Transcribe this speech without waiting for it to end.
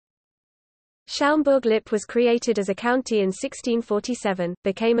Schaumburg-Lippe was created as a county in 1647,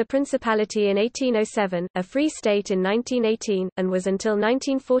 became a principality in 1807, a free state in 1918, and was until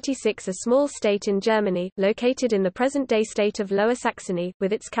 1946 a small state in Germany, located in the present-day state of Lower Saxony,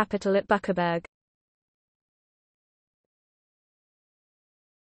 with its capital at Buckeberg.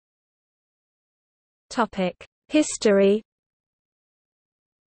 History.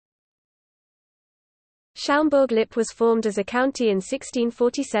 Schaumburg-Lippe was formed as a county in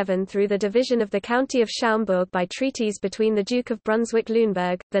 1647 through the division of the county of Schaumburg by treaties between the Duke of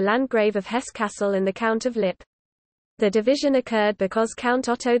Brunswick-Lüneburg, the Landgrave of Hesse-Kassel and the Count of Lippe. The division occurred because Count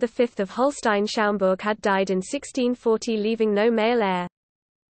Otto V of Holstein-Schaumburg had died in 1640, leaving no male heir.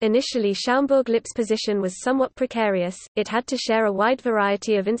 Initially, Schaumburg-Lippe's position was somewhat precarious. It had to share a wide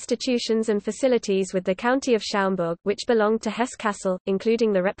variety of institutions and facilities with the county of Schaumburg, which belonged to Hesse-Kassel,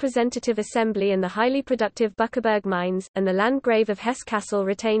 including the Representative Assembly and the highly productive Buckeberg mines, and the Landgrave of Hesse-Kassel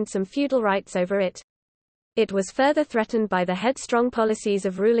retained some feudal rights over it. It was further threatened by the headstrong policies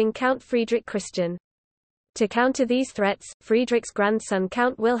of ruling Count Friedrich Christian. To counter these threats, Friedrich's grandson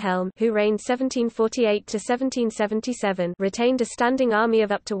Count Wilhelm, who reigned 1748 to 1777, retained a standing army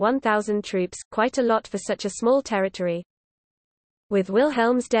of up to 1,000 troops, quite a lot for such a small territory. With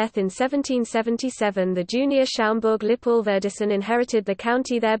Wilhelm's death in 1777, the junior Schaumburg-Lippe-Ulverdissen inherited the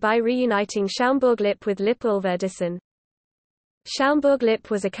county, thereby reuniting Schaumburg-Lippe with Lippe-Ulverdissen. Schaumburg-Lippe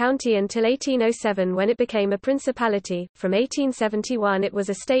was a county until 1807, when it became a principality. From 1871 it was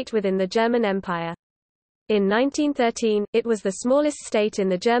a state within the German Empire. In 1913, it was the smallest state in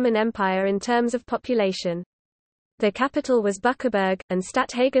the German Empire in terms of population. The capital was Buckeberg, and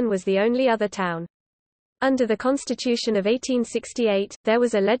Stadthagen was the only other town. Under the Constitution of 1868, there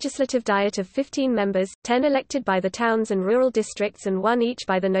was a legislative diet of 15 members, 10 elected by the towns and rural districts and 1 each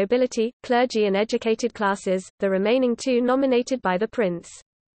by the nobility, clergy and educated classes, the remaining 2 nominated by the prince.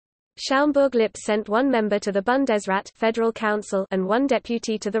 Schaumburg-Lippe sent 1 member to the Bundesrat Federal Council and 1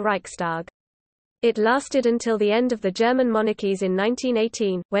 deputy to the Reichstag. It lasted until the end of the German monarchies in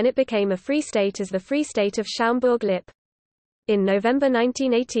 1918, when it became a free state as the Free State of Schaumburg-Lippe. In November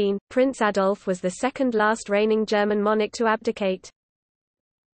 1918, Prince Adolf was the second last reigning German monarch to abdicate.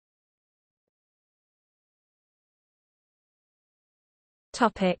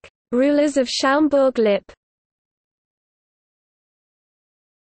 Rulers of Schaumburg-Lippe.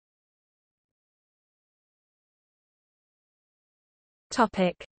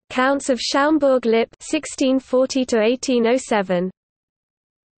 Counts of Schaumburg-Lippe 1640 to 1807.